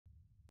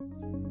So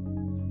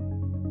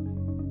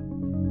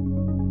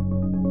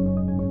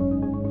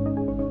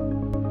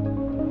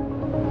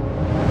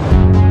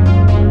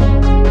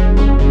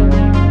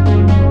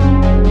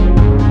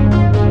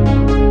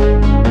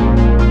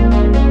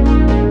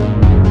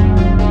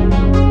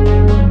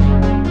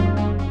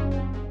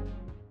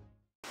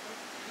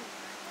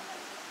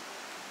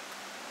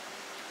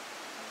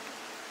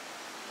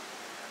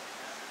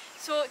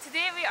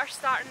today we are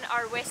starting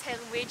our West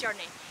Highland Way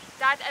journey.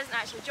 Dad isn't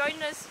actually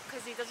joining us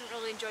because he doesn't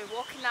really enjoy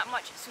walking that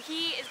much, so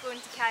he is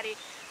going to carry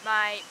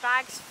my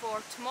bags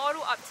for tomorrow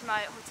up to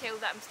my hotel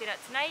that I'm staying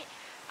at tonight.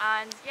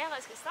 And yeah,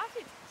 let's get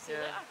started. See you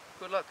later.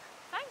 Good luck.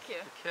 Thank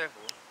you. Be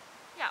careful.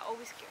 Yeah,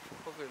 always careful.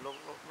 Hopefully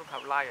look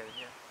how liar in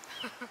here.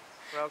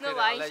 Well, okay, no I'll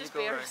lies, let just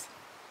you go bears.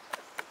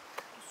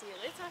 See you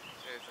later.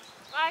 See you later.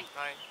 Bye.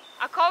 Bye.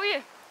 I'll call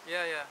you.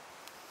 Yeah.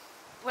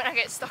 When I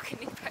get stuck and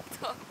need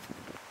picked up.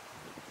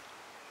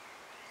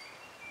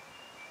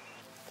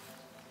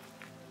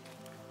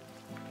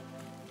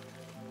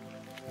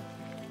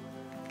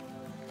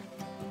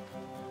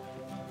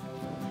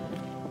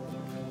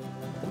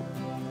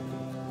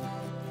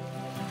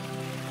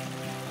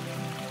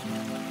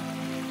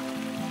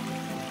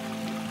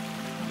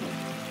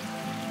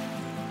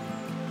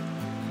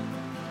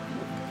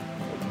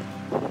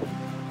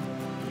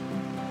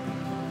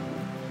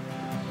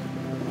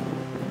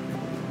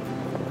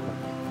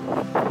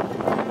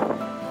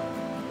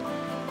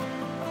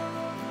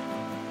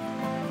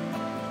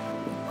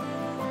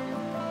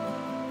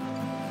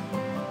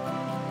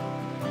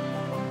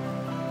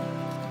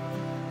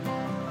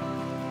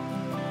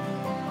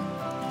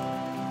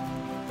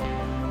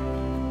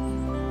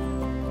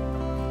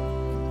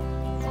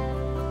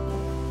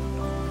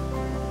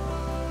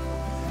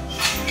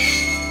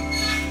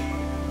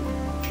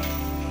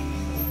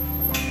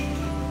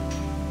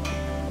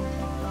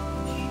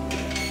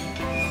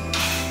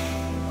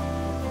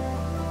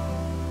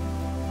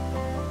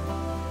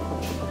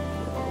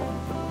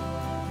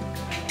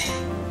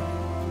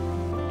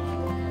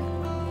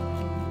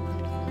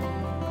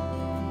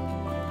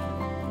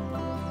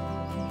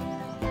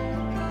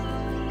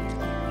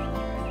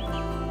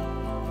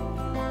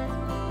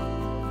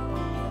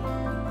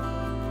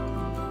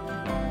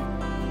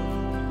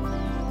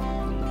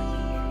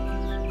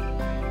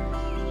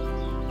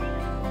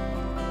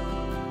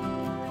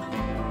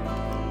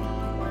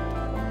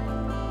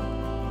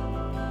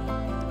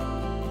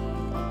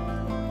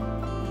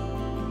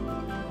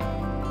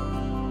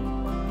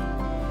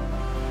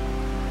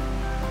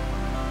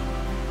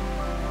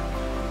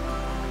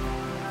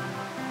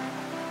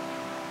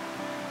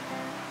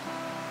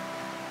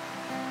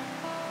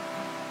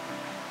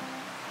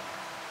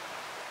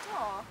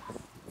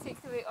 Take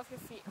the weight off your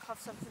feet, have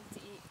something to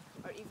eat,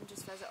 or even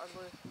just visit our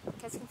loo.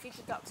 Kids can feed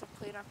the ducks or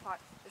play in our park,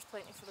 there's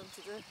plenty for them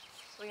to do.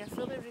 When you're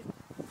fully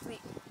replete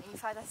and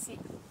you've had a seat,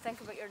 think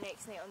about your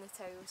next night on the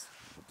tiles.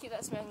 Keep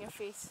that smile on your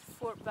face,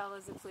 Fort Bill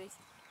is the place.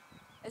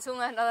 It's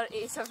only another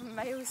 87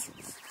 miles.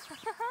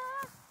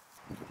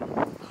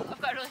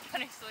 I've got a really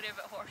funny story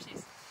about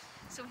horses.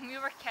 So when we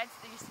were kids,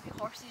 there used to be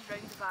horses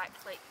round the back,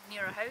 like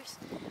near our house.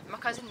 My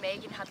cousin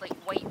Megan had like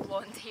white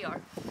blonde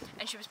hair,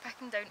 and she was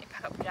picking down to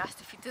pick up grass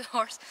to feed the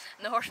horse,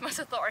 and the horse must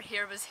have thought her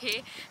hair was hay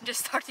and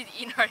just started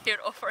eating her hair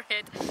off her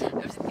head. It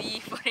was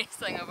the funniest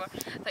thing ever.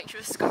 I think she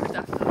was scarred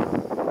after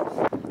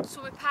that.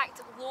 So we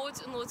packed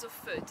loads and loads of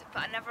food,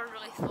 but I never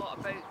really thought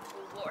about the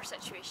whole water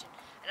situation.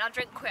 And I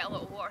drink quite a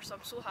lot of water, so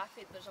I'm so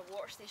happy there's a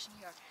water station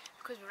here,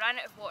 because we ran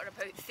out of water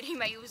about 3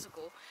 miles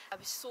ago. I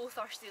was so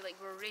thirsty, like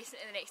we were racing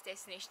to the next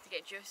destination to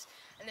get juice,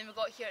 and then we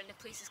got here and the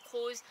place is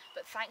closed,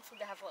 but thankfully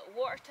they have a little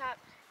water tap.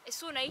 It's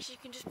so nice, you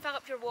can just fill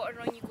up your water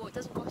and on you go. It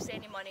doesn't cost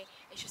any money,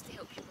 it's just to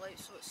help people out,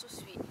 so it's so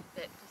sweet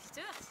that places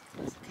do this.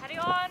 So carry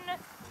on!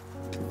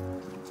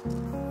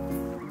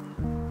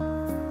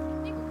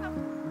 Nico, come.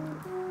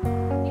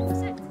 Nico,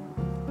 sit.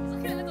 He's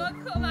looking at the dog,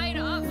 got mine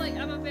up like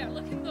I'm a better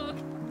looking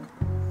dog.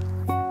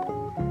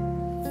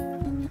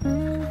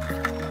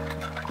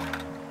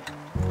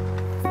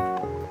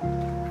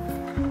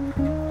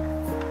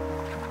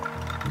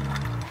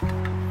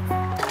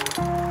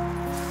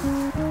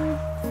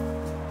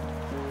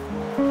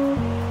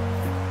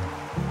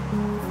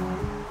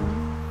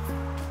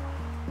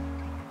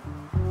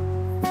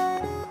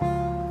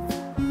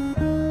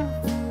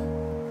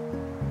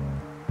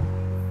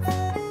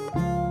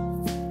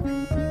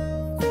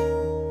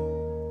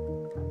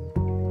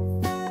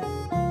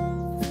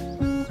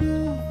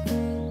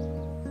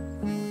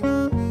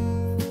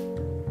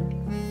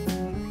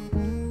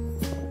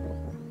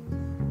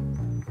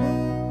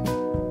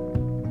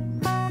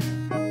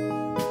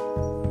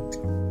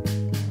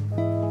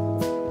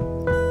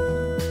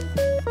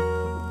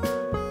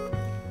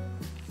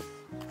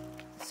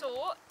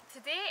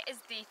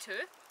 Day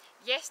 2.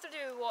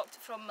 Yesterday we walked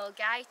from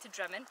Milgai to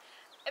Drimmen.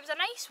 It was a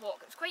nice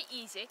walk, it was quite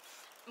easy.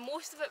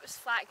 Most of it was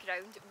flat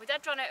ground. We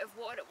did run out of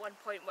water at one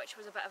point, which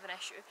was a bit of an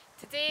issue.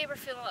 Today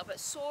we're feeling a little bit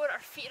sore, our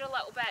feet are a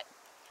little bit,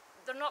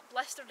 they're not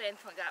blistered or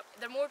anything like that,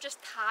 they're more just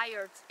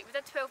tired. We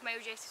did 12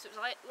 miles yesterday, so it was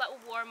a little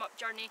warm up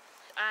journey,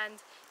 and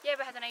yeah,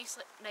 we had a nice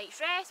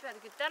night's rest, we had a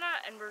good dinner,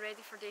 and we're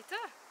ready for day 2.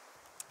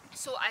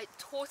 So I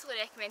totally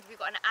recommend, we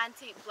got an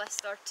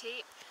anti-blister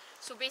tape.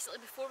 So basically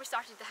before we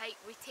started the hike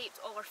we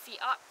taped all our feet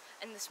up,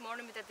 and this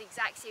morning we did the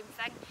exact same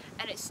thing,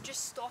 and it's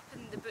just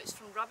stopping the boots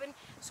from rubbing.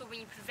 So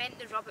when you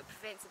prevent the rub, it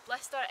prevents the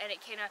blister, and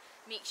it kind of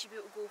makes you be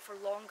able to go for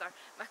longer.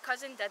 My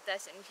cousin did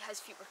this and his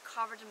feet were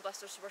covered in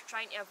blisters, so we're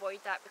trying to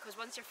avoid that, because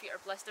once your feet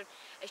are blistered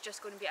it's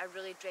just going to be a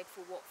really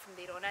dreadful walk from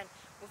there on in.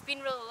 We've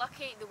been really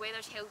lucky, the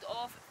weather's held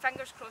off,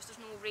 fingers crossed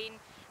there's no rain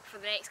for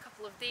the next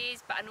couple of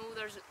days, but I know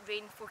there's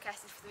rain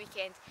forecasted for the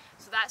weekend,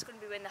 so that's going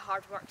to be when the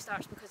hard work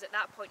starts, because at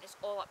that point it's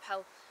all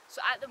uphill.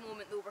 So at the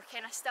moment though, we're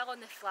kind of still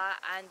on the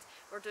flat and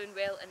we're doing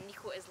well, and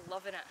Nico is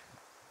loving it.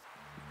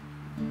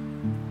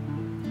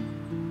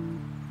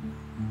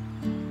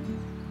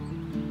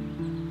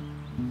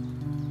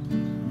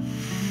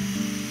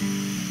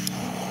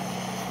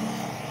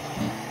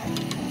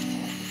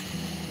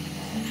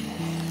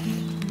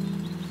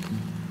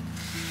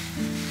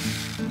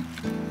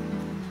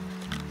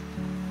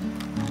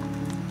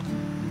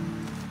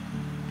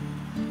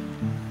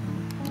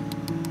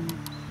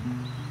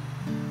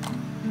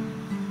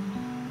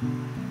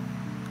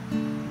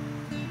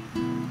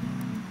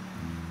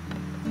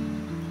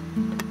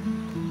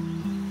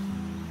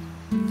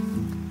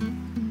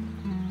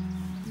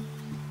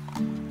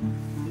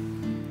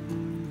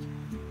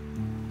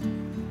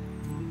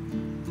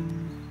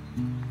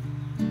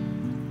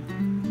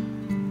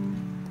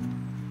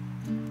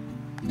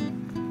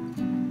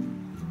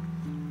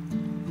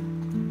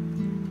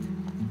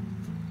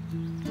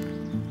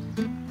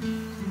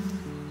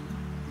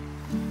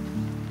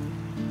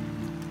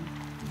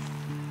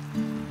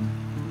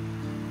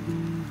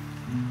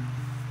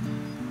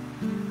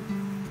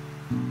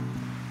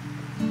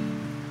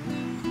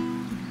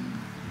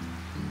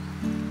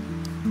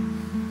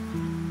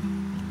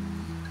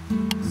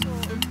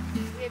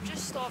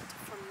 Stopped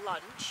for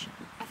lunch.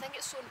 I think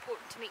it's so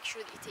important to make sure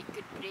that you take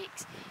good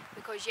breaks,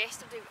 because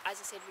yesterday, as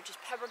I said, we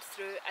just powered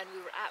through and we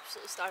were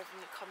absolutely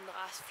starving to come the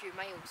last few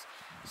miles.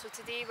 So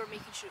today we're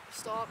making sure we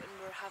stop and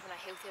we're having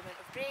a healthy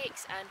amount of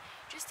breaks, and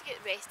just to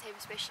get rest time,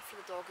 especially for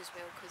the dog as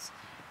well, because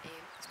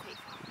it's quite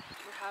far.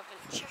 We're having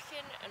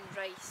chicken and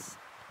rice.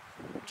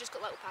 We've just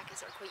got little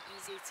packets that are quite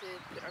easy to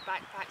put in our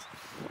backpacks,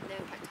 and then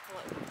we picked up a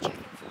little bit of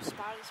chicken from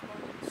Spar this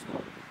morning,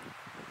 so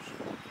should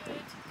be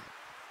good.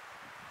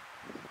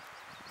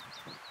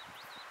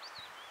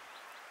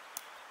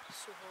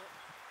 So hot.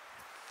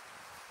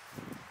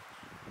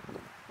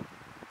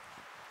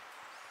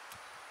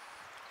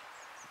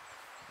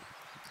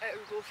 Out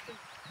of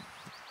roasting.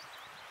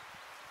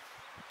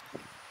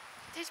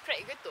 Tastes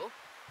pretty good though.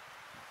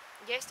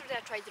 Yesterday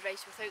I tried the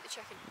rice without the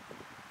chicken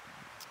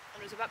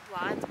and it was a bit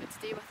bland, but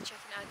today with the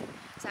chicken added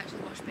it's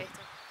actually much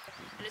better.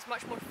 And it's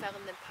much more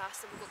filling than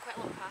pasta. We've got quite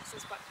a lot of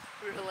pastas, but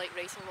we really like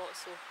rice a lot,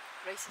 so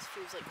rice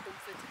feels like home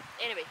food.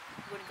 Anyway,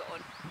 we're going to get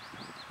on.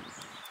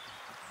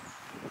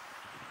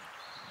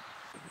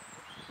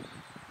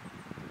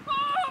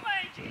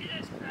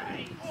 Jesus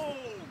Christ! Oh!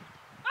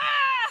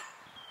 Ah!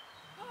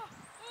 Oh,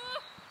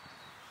 oh.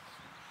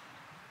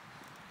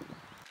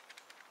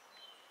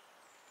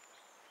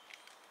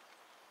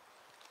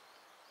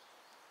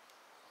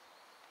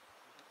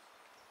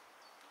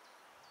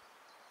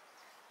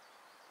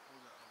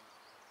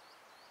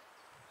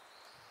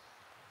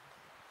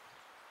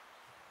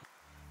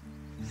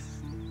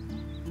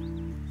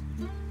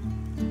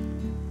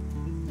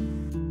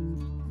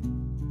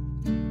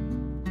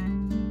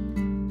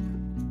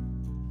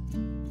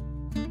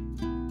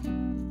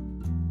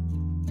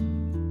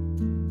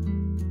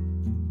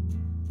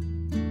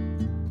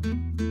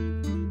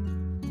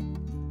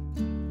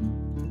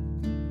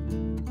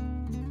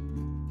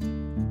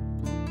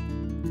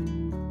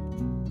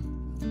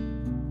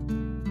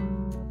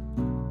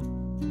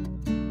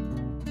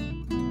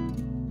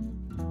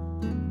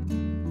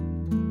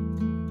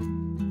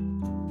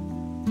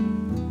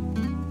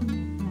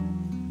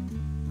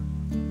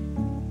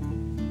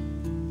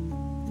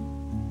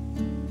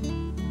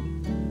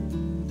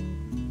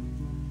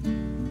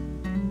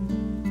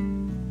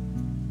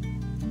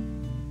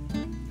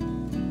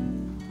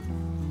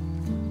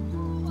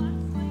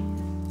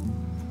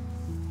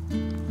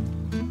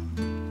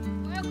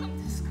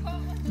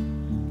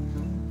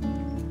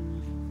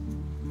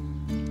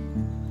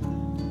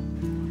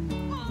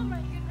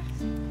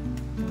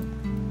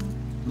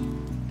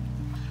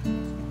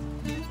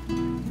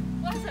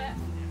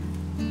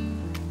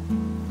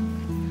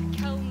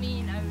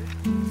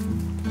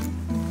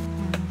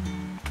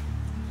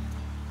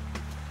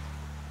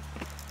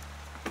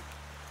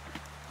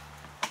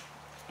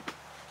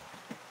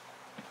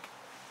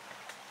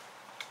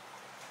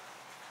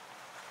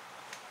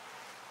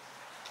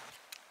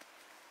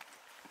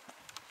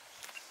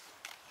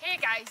 Hey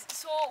guys,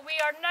 so we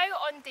are now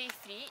on day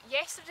 3.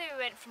 Yesterday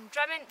we went from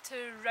Drummond to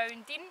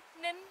Roundinen,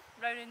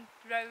 and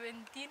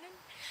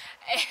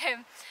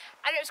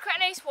it was quite a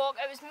nice walk.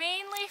 It was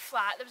mainly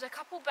flat. There was a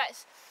couple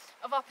bits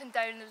of up and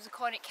down. There was a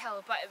conic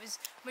hill, but it was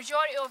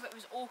majority of it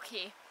was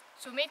okay.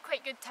 So we made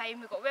quite good time,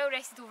 we got well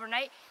rested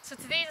overnight. So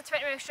today's a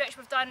 20 mile stretch,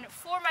 we've done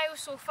 4 miles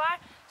so far.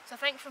 So I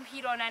think from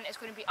here on in it's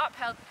going to be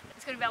uphill,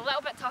 it's going to be a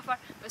little bit tougher,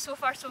 but so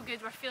far so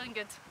good, we're feeling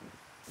good.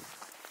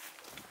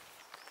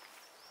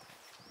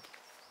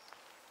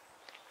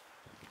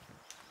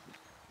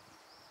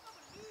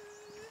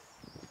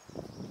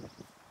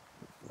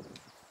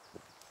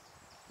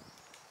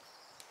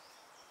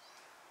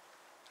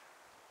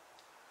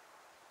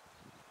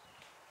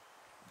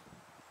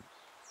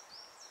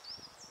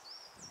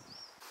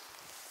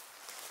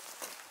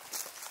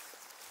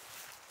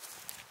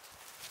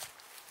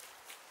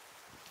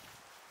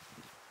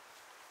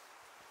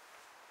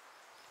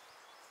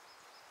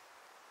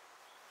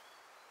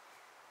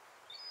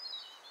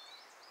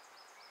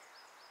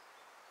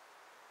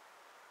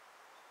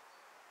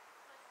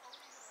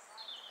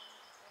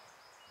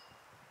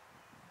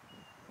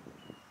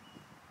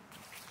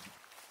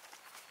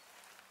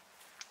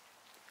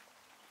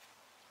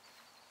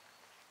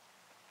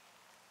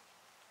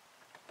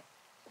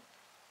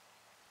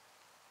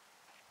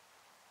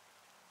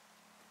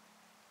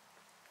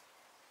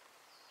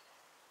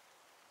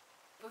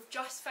 We've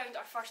just found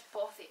our first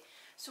bothy.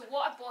 So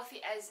what a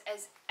bothy is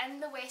in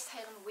the West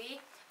Highland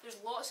Way, there's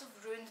lots of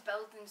ruined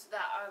buildings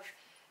that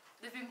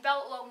they've been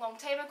built a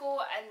long time ago,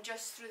 and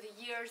just through the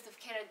years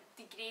they've kind of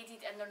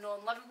degraded and they're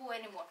not livable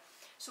anymore.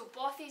 So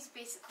bothies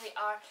basically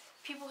are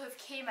people who've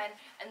came in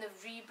and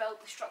they've rebuilt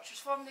the structures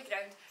from the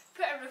ground,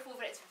 put a roof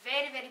over it. It's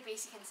very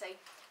basic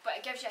inside, but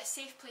it gives you a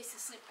safe place to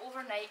sleep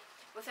overnight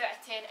without a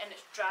tent, and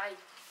it's dry.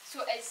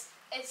 So it's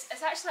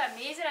actually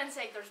amazing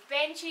inside. There's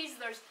benches,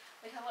 there's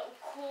like a little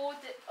code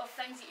of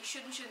things that you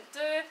should and shouldn't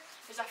do.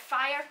 There's a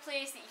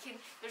fireplace that you can,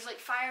 there's like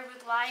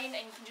firewood line,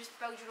 and you can just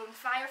build your own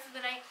fire for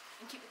the night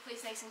and keep the place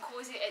nice and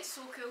cosy. It's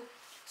so cool.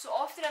 So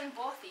often in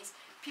bothies,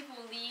 people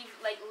leave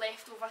like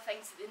leftover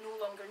things that they no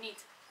longer need.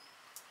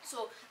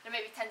 So there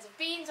might be tins of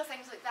beans or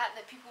things like that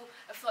people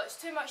have thought it's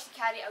too much to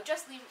carry, I'll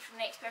just leave it for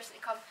the next person to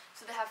come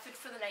so they have food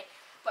for the night.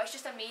 But it's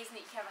just amazing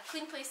that you can have a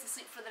clean place to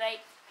sleep for the night,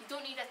 you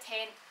don't need a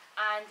tent,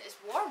 and it's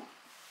warm.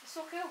 It's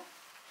so cool.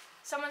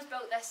 Someone's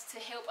built this to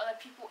help other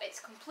people.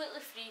 It's completely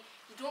free,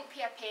 you don't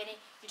pay a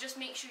penny, you just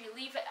make sure you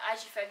leave it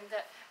as you found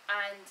it,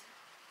 and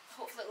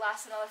hopefully it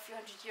lasts another few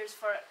hundred years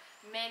for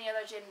many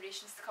other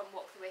generations to come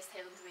walk the West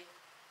Highland Way.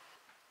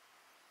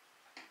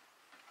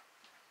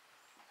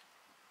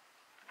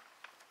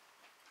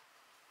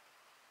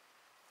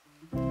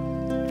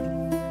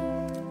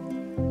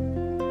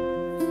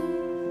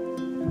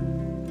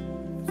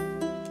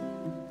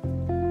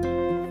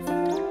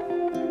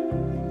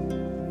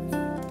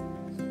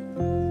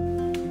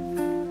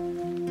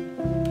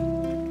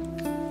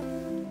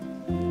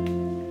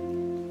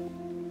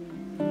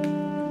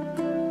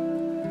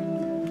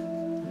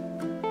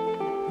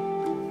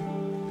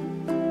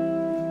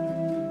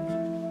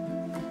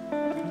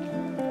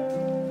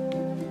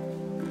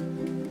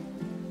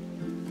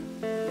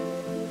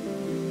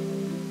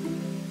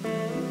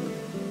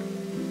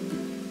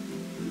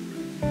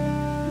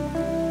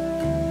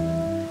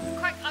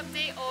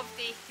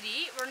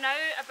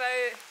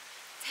 About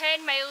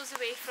 10 miles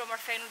away from our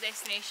final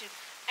destination.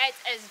 It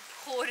is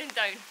pouring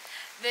down.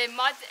 The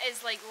mud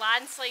is like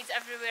landslides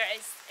everywhere.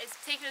 It's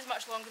taken us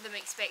much longer than we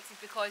expected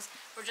because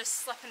we're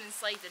just slipping and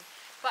sliding.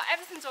 But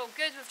everything's all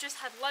good. We've just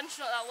had lunch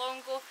not that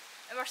long ago,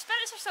 and our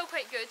spirits are still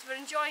quite good. We're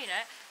enjoying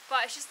it,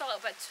 but it's just a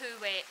little bit too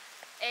wet.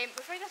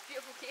 We found this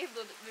beautiful cave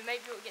though that we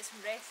might be able to get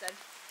some rest in.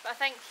 But I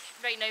think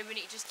right now we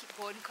need to just keep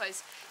going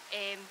because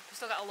we've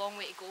still got a long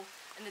way to go,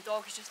 and the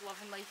dog is just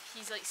loving life.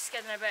 He's like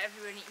skidding about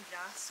everywhere and eating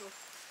grass, so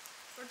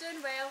we're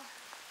doing well.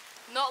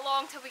 Not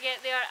long till we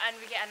get there and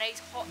we get a nice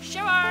hot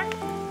shower.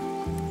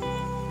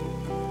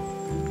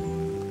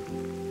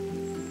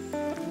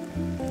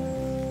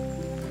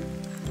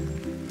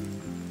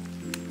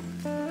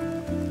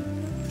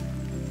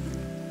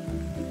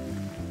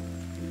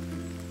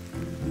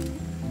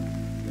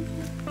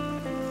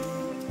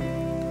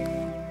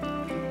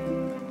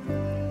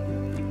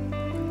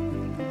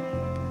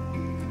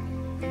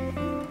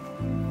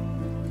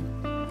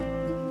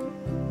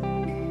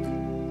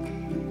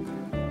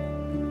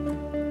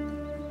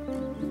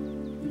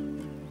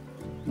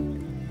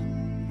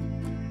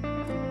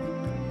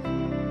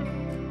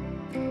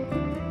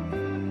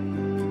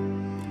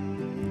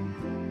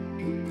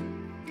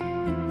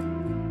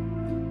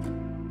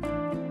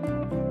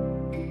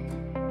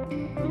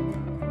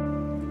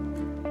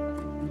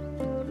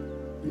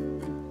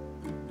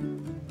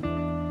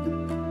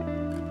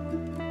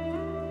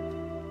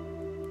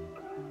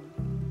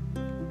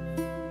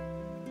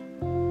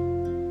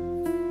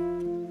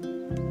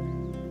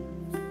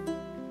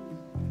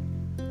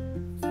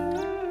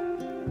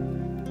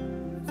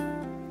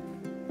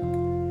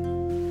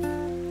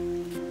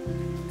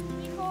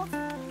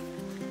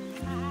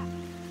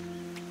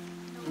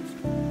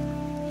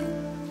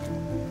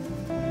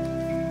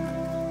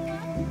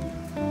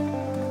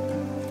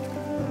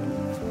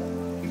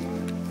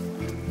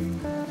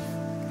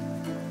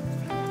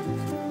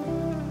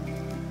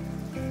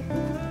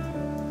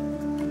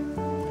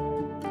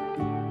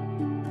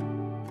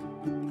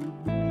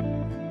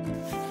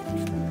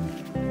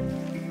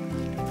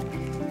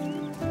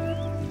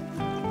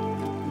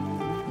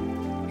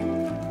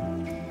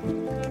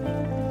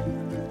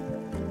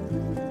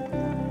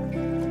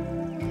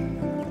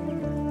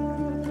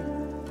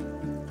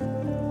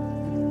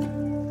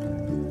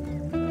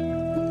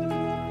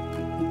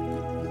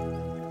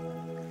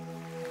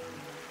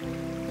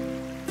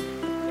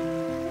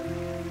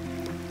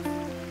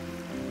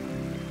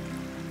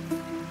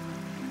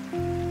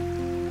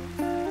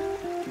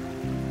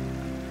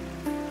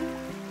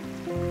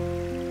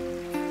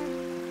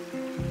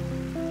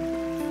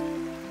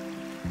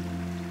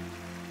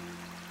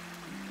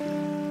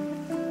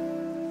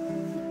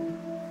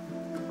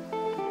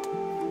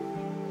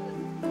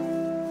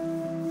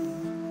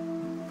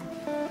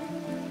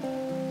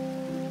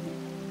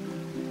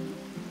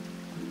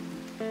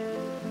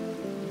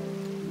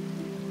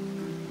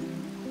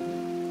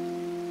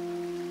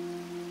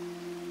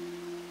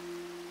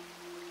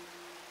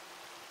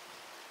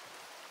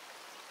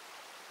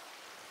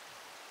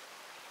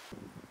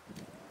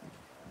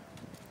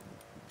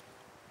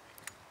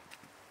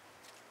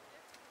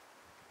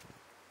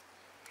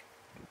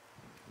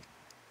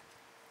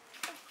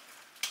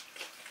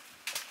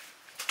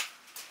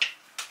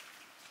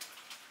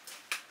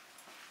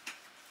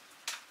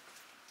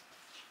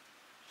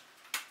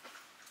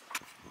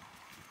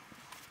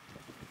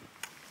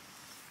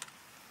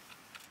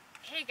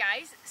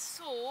 Hey guys,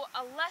 so a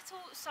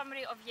little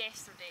summary of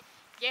yesterday.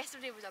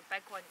 Yesterday was a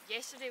big one.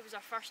 Yesterday was our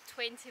first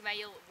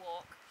 20-mile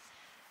walk.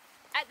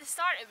 At the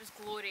start it was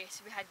glorious.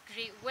 We had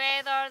great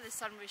weather, the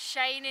sun was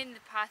shining,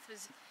 the path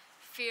was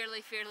fairly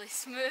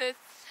smooth.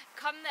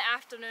 Come the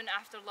afternoon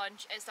after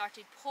lunch it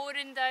started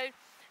pouring down.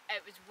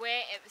 It was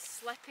wet, it was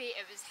slippy,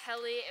 it was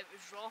hilly, it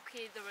was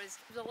rocky, there was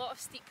a lot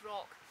of steep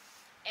rock.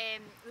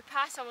 We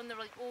passed someone, they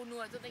were like, oh no,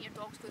 I don't think your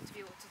dog's going to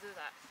be able to do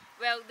that.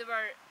 Well, they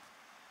were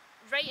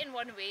right in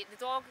one way, the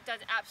dog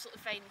did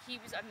absolutely fine, he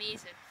was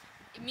amazing.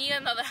 Me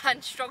on the other hand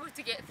struggled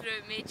to get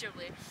through it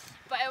majorly,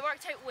 but it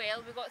worked out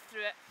well, we got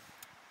through it.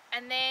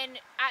 And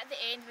then at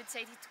the end we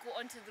decided to go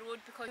onto the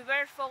road because we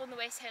were following the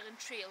West Highland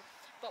Trail,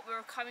 but we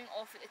were coming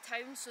off at the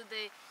town, so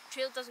the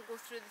trail doesn't go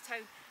through the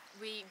town.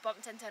 We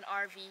bumped into an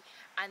RV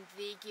and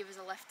they gave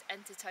us a lift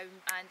into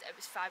town and it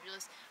was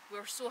fabulous. We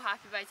were so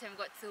happy by the time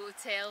we got to the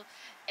hotel.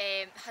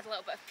 Had a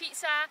little bit of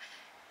pizza,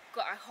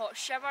 got a hot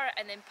shower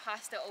and then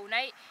passed it all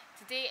night.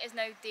 Today is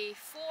now day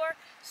 4,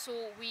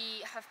 so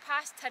we have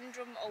passed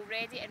Tyndrum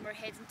already and we're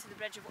heading to the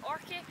Bridge of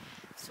Orchy.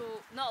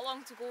 So not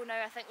long to go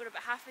now. I think we're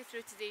about halfway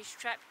through today's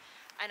trip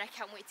and I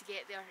can't wait to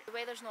get there. The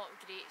weather's not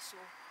great, so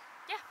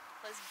yeah,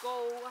 let's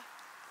go.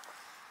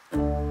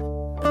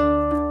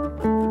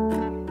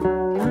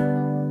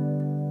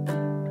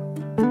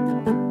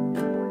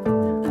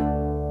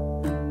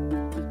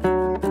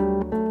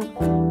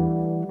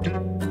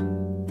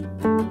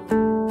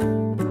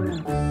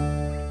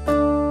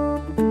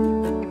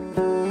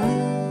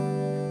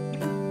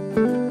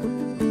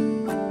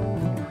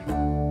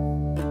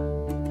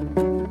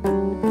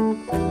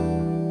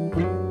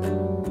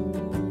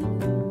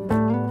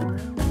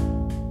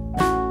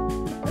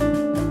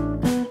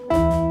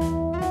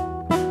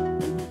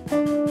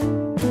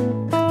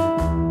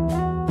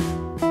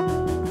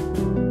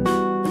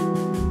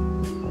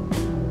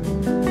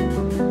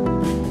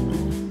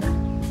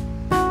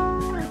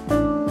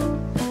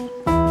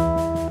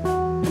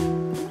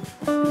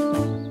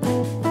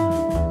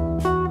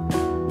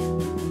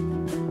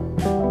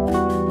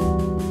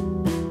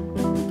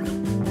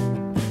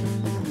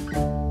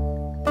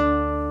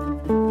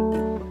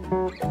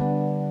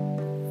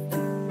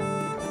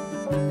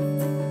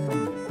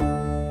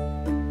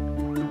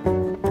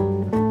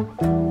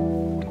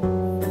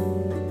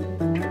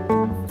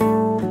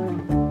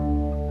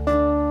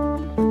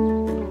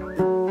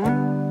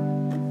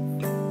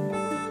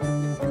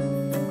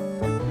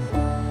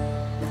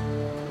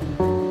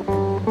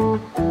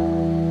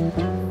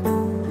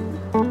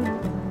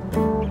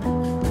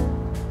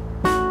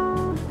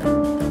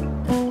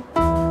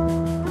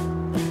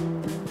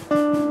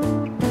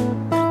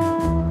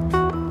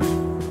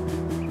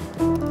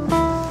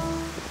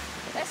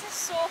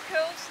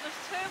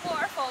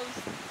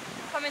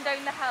 Coming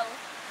down the hill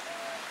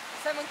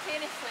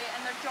simultaneously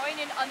and they're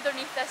joining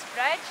underneath this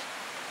bridge.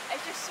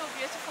 It's just so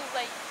beautiful,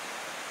 like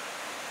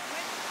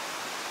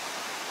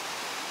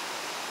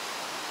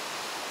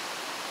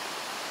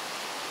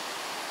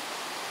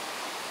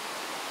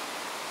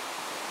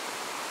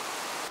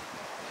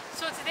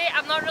so today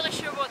I'm not really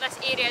sure what this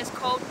area is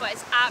called, but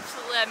it's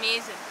absolutely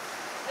amazing.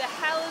 The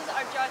hills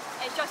are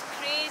it's just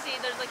crazy.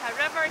 There's like a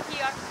river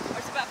here, or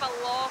it's a bit of a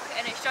loch,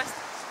 and it's just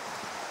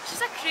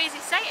a crazy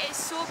sight. It's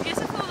so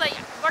beautiful, like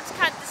words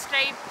can't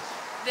describe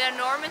the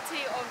enormity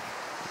of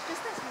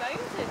just this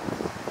mountain.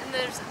 And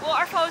there's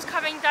waterfalls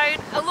coming down.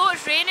 Although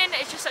it's raining,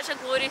 it's just such a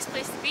glorious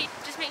place to be.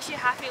 It just makes you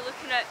happy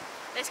looking at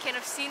this kind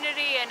of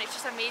scenery, and it's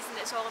just amazing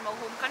that it's all in my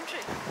home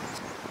country.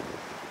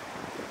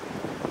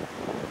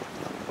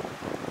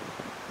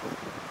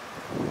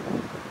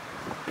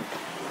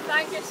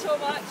 Thank you so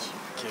much.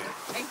 Thank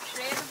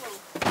you.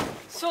 Incredible.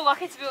 So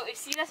lucky to be able to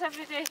see this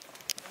every day.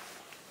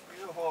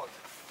 You know what?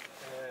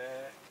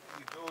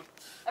 You don't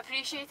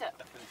appreciate it.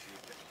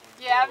 Appreciate it.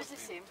 Yeah, I was the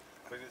same.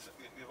 But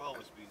you've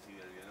always been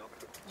here, you know.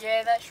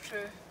 Yeah, that's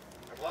true.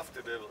 I'd love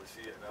to be able to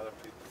see it in other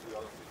people, through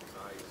other people's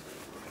eyes.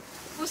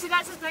 Well, see,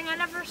 that's the thing. I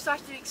never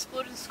started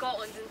exploring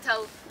Scotland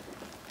until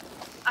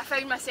I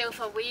found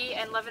myself away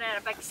and living in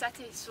a big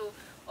city. So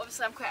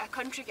obviously, I'm quite a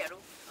country girl.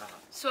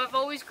 So I've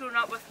always grown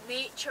up with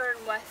nature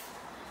and with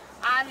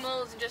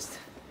animals and just,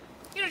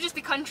 you know, just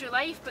the country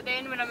life. But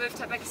then when I moved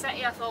to a big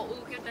city, I thought,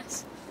 oh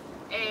goodness,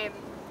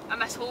 I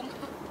miss home.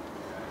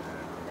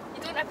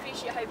 You don't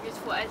appreciate how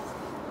beautiful it is,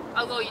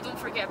 although you don't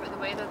forget about the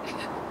weather.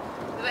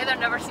 The weather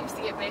never seems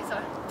to get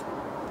better.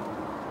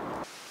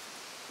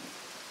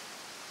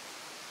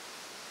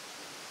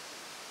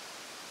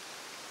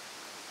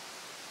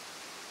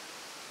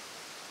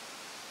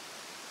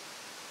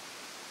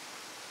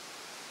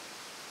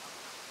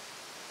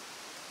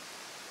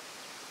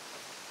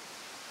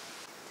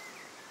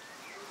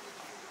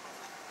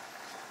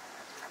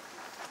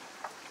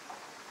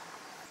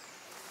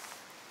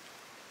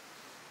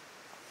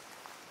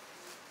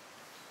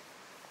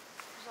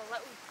 There's a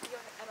little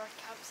deer in our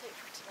campsite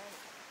for tonight.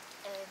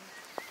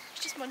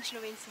 It's just munching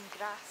away in some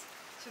grass.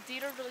 So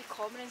deer are really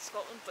common in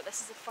Scotland, but this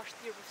is the first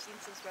deer we've seen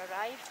since we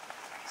arrived.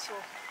 So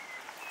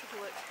take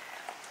a look.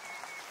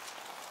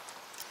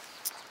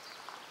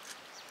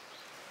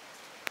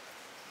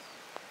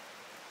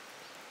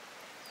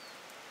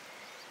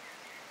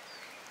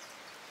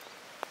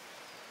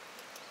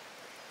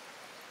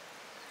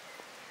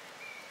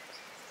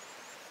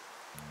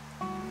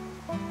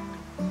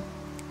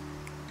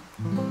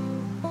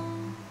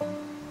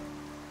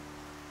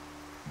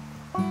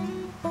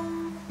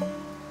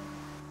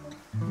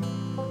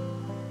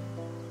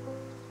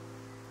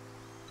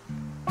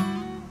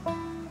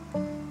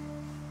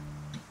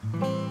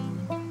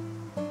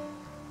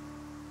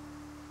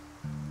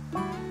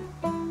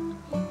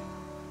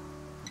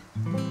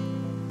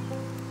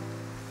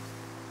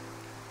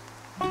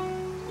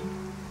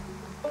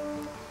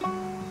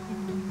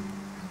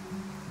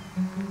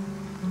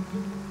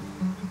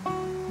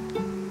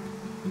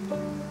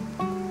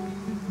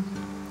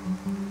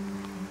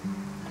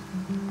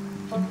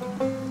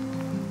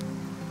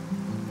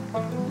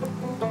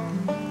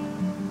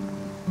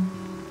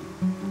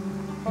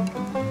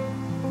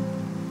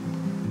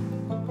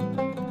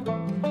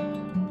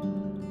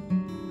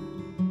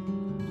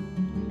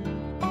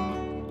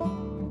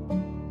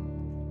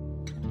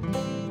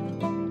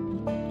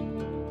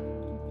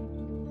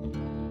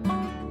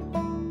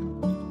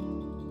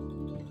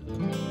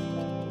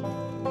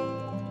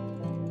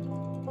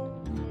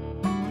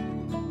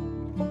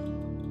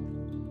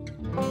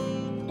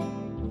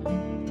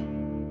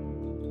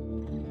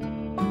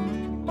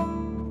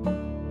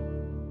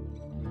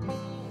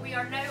 We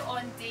are now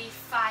on day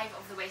 5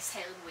 of the West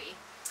Highland Way.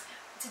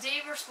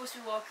 Today we're supposed to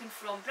be walking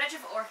from Bridge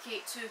of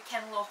Orchy to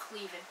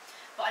Kinlochleven,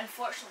 but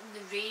unfortunately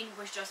the rain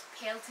was just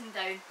pelting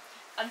down.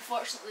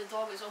 Unfortunately the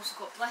dog has also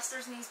got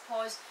blisters in his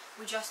paws.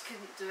 We just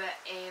couldn't do it.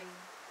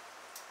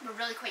 We're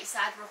really quite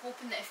sad. We're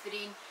hoping that if the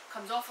rain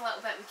comes off a little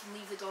bit we can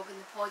leave the dog in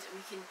the pod and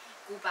we can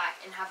go back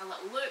and have a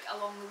little look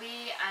along the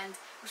way. And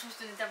we're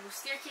supposed to do the double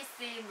staircase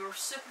today and we were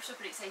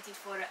super excited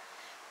for it.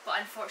 But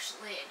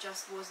unfortunately it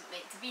just wasn't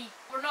meant to be.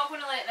 We're not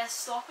going to let this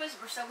stop us.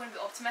 We're still going to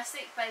be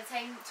optimistic. By the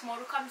time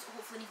tomorrow comes,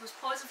 hopefully Nico's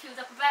paws have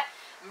healed up a bit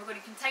and we're going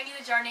to continue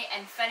the journey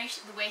and finish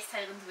the West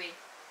Highland Way.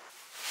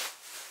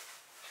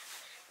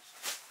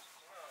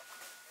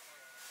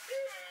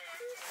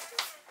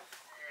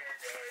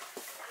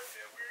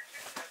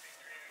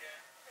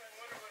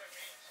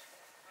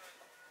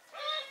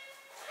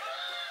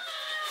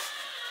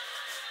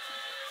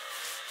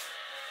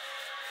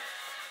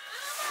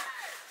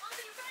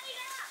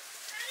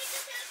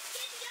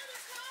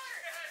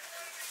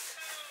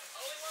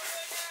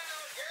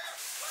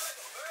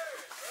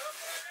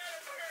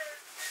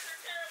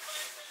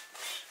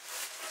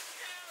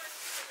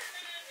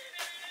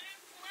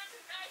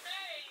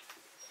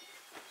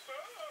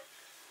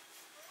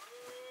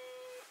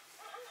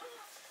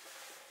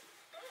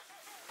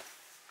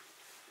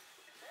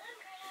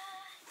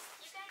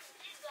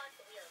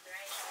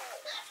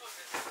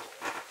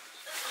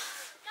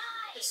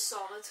 It's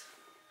solid.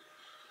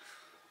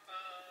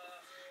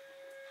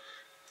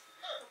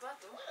 Not bad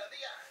though.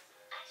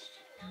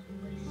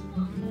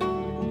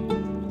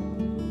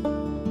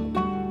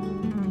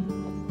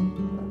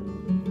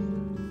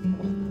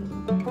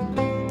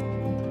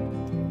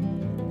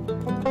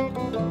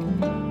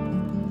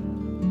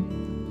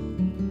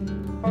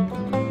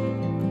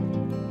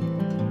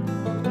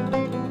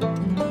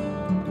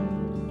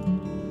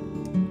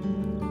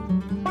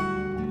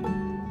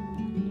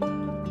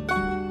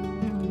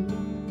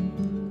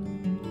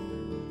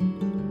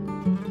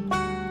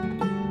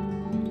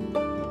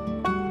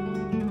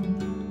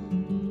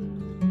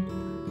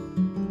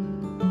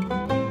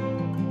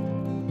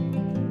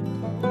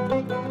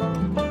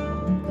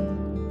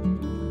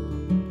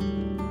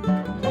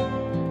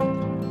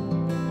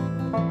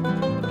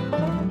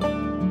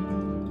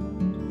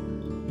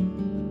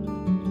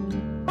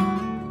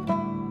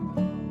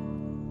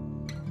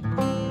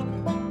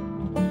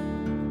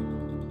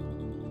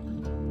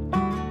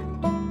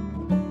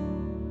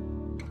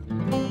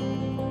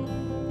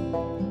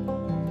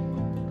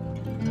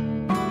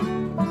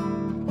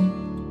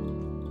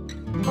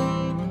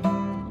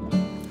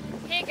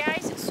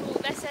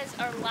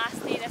 Our last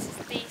day, this is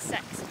day 6.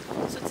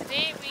 So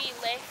today we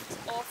left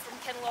off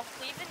from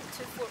Kinlochleven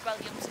to Fort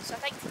Williamson. So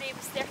I think today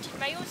was 13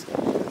 miles.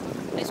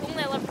 It's only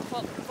 11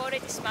 o'clock, we've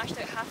already smashed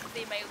out half of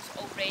the miles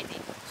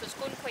already. So it's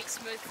going quite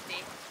smooth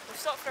today. We've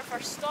stopped for our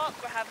first stop,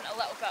 we're having a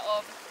little bit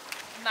of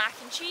mac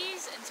and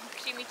cheese and some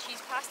creamy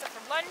cheese pasta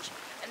for lunch.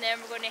 And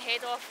then we're going to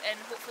head off and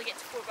hopefully get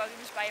to Fort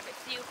Williams by about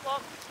 3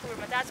 o'clock, where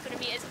my dad's going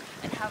to meet us,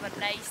 and have a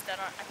nice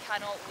dinner. I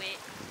cannot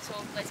wait. So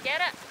let's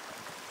get it.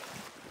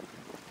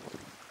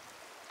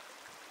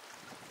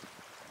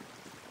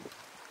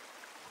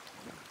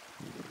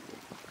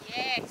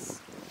 Yes.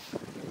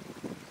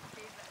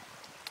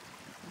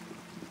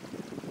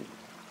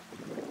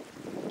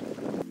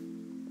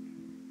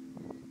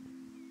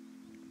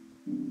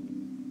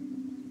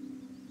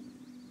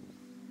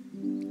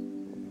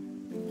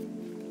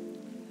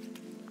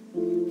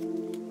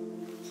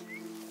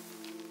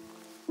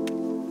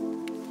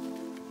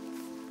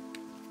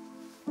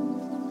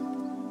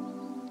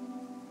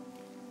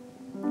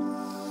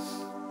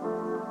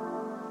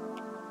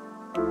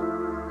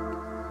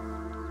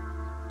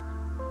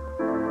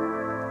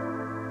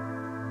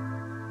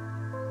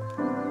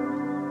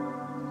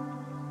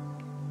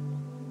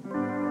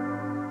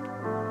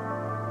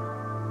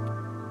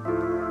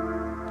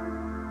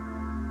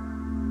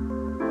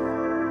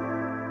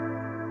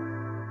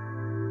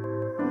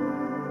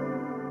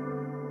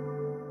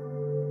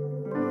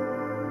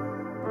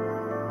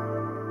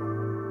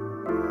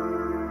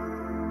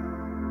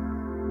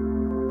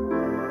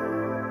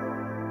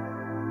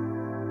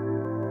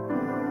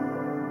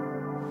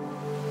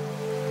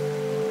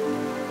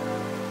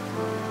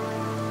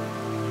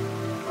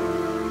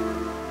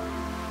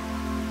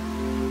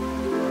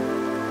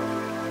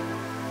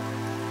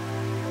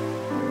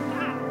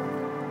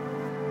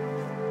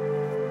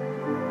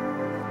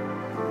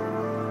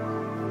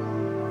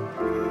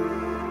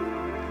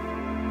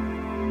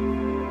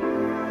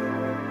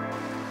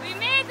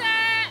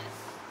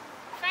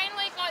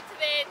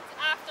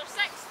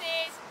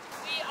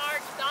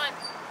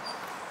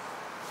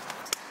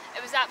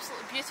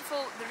 absolutely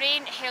beautiful. The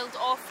rain held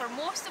off for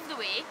most of the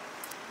way.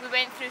 We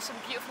went through some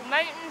beautiful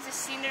mountains. The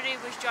scenery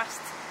was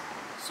just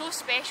so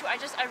special. I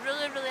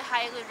really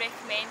highly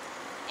recommend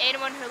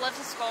anyone who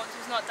lives in Scotland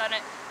who's not done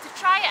it to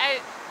try it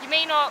out. You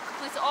may not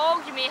complete it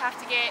all, you may have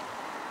to get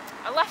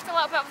a lift a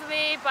little bit of the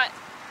way, but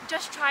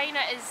just trying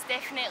it is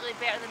definitely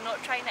better than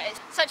not trying it.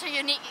 It's such a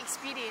unique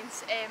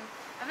experience.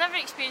 I've never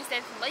experienced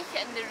anything like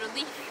it, and the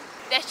relief,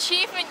 the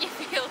achievement you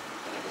feel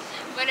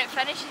when it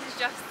finishes is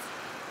just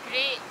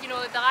great. You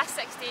know, the last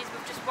 6 days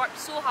we've just worked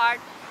so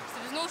hard, so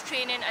there was no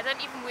training, I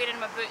didn't even wear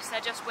in my boots, and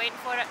I just went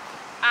for it.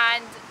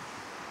 And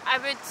I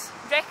would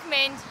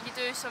recommend you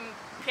do some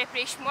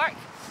preparation work,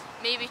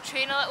 maybe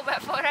train a little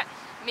bit for it,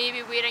 maybe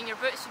wearing your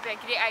boots would be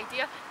a great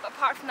idea, but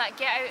apart from that,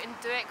 get out and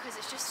do it, because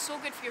it's just so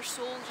good for your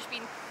soul, just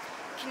being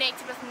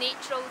connected with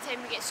nature all the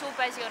time. We get so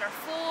busy on our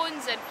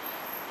phones and,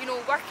 you know,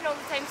 working all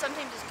the time.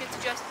 Sometimes it's good to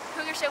just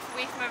pull yourself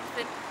away from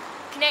everything,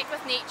 connect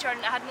with nature.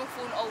 And I had no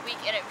phone all week,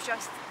 and it was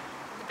just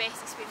the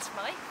best experience of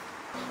my life.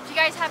 If you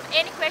guys have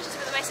any questions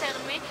about the West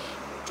Highland Way,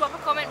 drop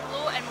a comment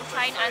below and we'll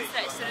try and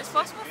answer it as soon as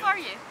possible for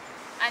you.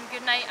 And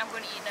good night, I'm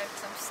going to eat now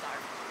because I'm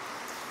starving.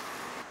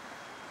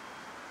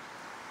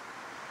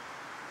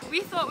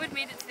 We thought we'd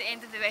made it to the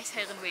end of the West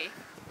Highland Way,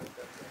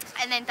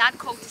 and then Dad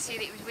called to say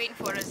that he was waiting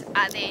for us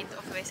at the end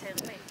of the West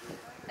Highland Way.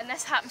 And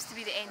this happens to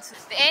be the end. So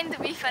the end that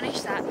we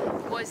finished at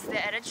was the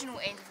original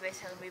end of the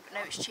West Highland Way, but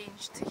now it's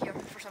changed to here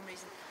for some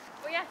reason.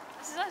 But yeah,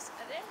 this is us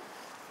at the end.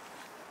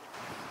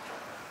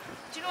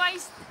 Do you know why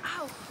he's...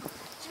 Ow!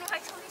 Do you know why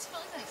Tony's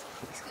feeling this?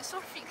 He's got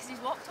sore feet because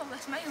he's walked all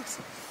this miles.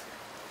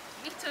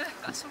 Me too,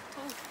 I've got a sore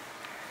toe.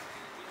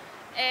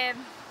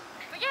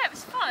 But yeah, it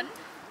was fun.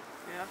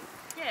 Yeah.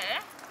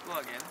 Yeah. Go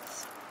again.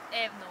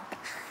 No.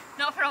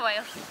 Not for a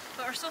while.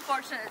 But we're so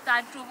fortunate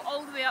that Dad drove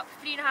all the way up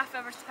 3.5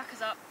 hours to pick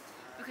us up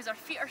because our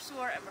feet are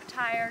sore and we're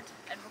tired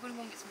and we're going to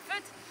go and get some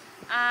food.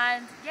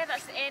 And yeah,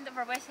 that's the end of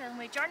our West Highland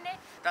Way journey.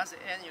 That's the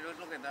end, you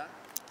look at that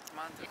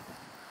mountain.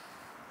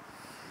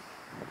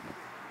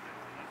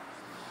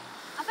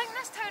 I think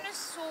this town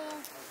is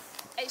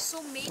it's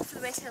so made for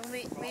the West Highland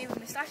Way. When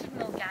we started in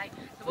Milngavie,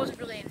 there wasn't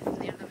really anything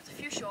there. There was a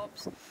few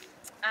shops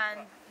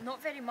and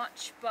not very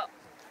much, but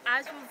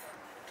as we've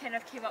kind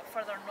of came up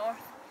further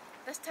north,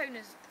 this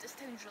town's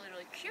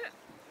really cute.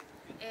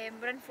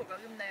 We're in Fort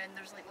William now, and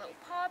there's like little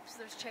pubs,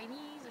 there's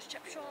Chinese, there's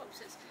chip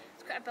shops. It's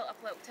quite a built up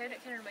little town.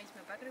 It kind of reminds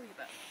me of Bigger a wee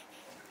bit.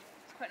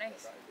 It's quite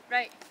nice.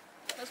 Right,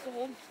 let's go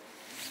home.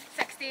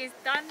 6 days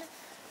done.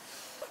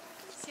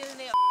 See you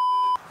later.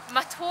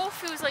 My toe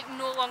feels like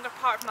no longer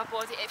part of my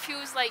body. It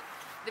feels like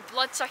the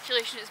blood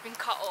circulation has been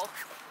cut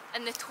off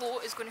and the toe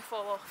is going to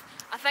fall off.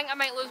 I think I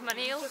might lose my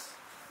nails.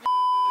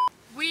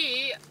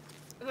 We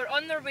were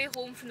on our way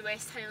home from the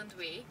West Highland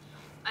Way,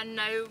 and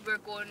now we're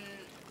going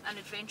an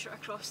adventure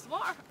across the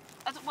water.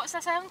 What's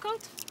this island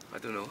called? I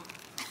don't know.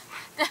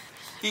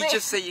 He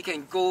just said you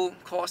can go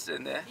cross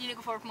in there. You need to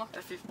go forward more.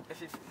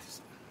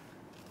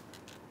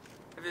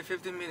 Every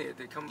 15 minutes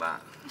they come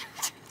back.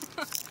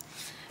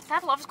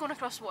 Dad loves going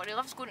across the water. He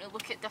loves going to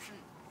look at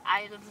different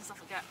islands and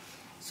stuff like that.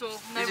 So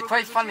now it's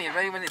quite funny,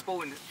 right? When they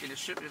boat in the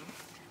ship, you know.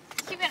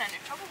 You keep getting into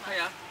trouble, man. Oh,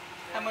 yeah.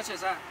 How much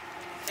is that?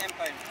 £10.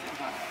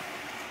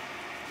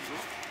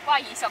 Why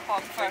you some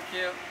for? Thank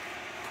you.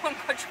 One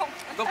control.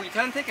 No,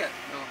 return ticket?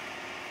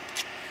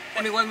 No.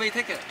 Only one-way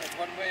ticket? It's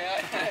one way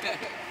out.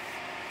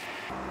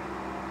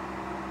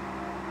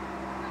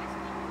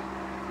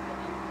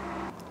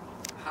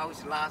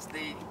 How's the last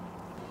day?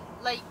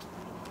 Like,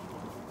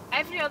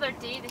 every other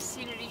day the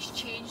scenery's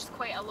changed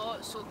quite a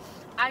lot, so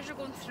as you're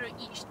going through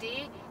each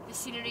day the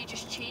scenery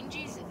just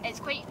changes. It's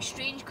quite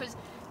strange because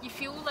you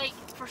feel like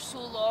for so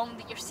long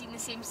that you're seeing the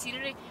same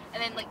scenery,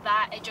 and then like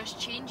that it just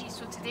changes.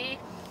 So today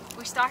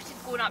we started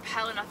going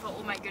uphill and I thought,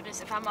 oh my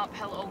goodness, if I'm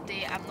uphill all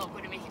day I'm not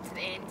going to make it to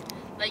the end.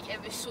 Like,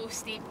 it was so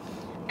steep,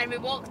 and we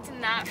walked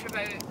in that for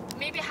about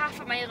maybe half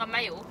a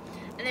mile,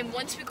 and then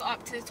once we got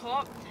up to the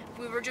top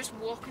we were just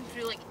walking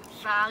through like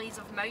valleys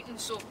of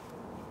mountains. So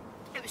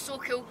it was so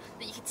cool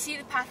that you could see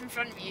the path in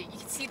front of you, you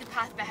could see the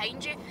path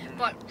behind you,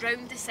 but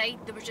round the side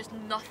there was just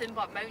nothing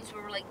but mountains.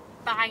 We were like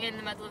bang in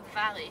the middle of the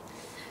valley,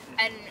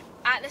 and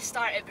at the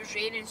start it was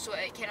raining, so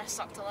it kind of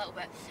sucked a little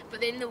bit,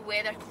 but then the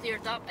weather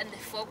cleared up and the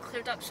fog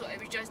cleared up, so it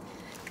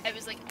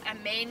was like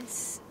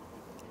immense.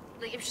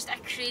 Like, it was just a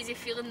crazy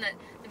feeling that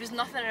there was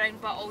nothing around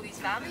but all these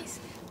valleys.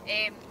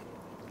 It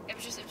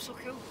was so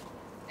cool.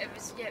 It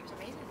was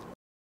amazing.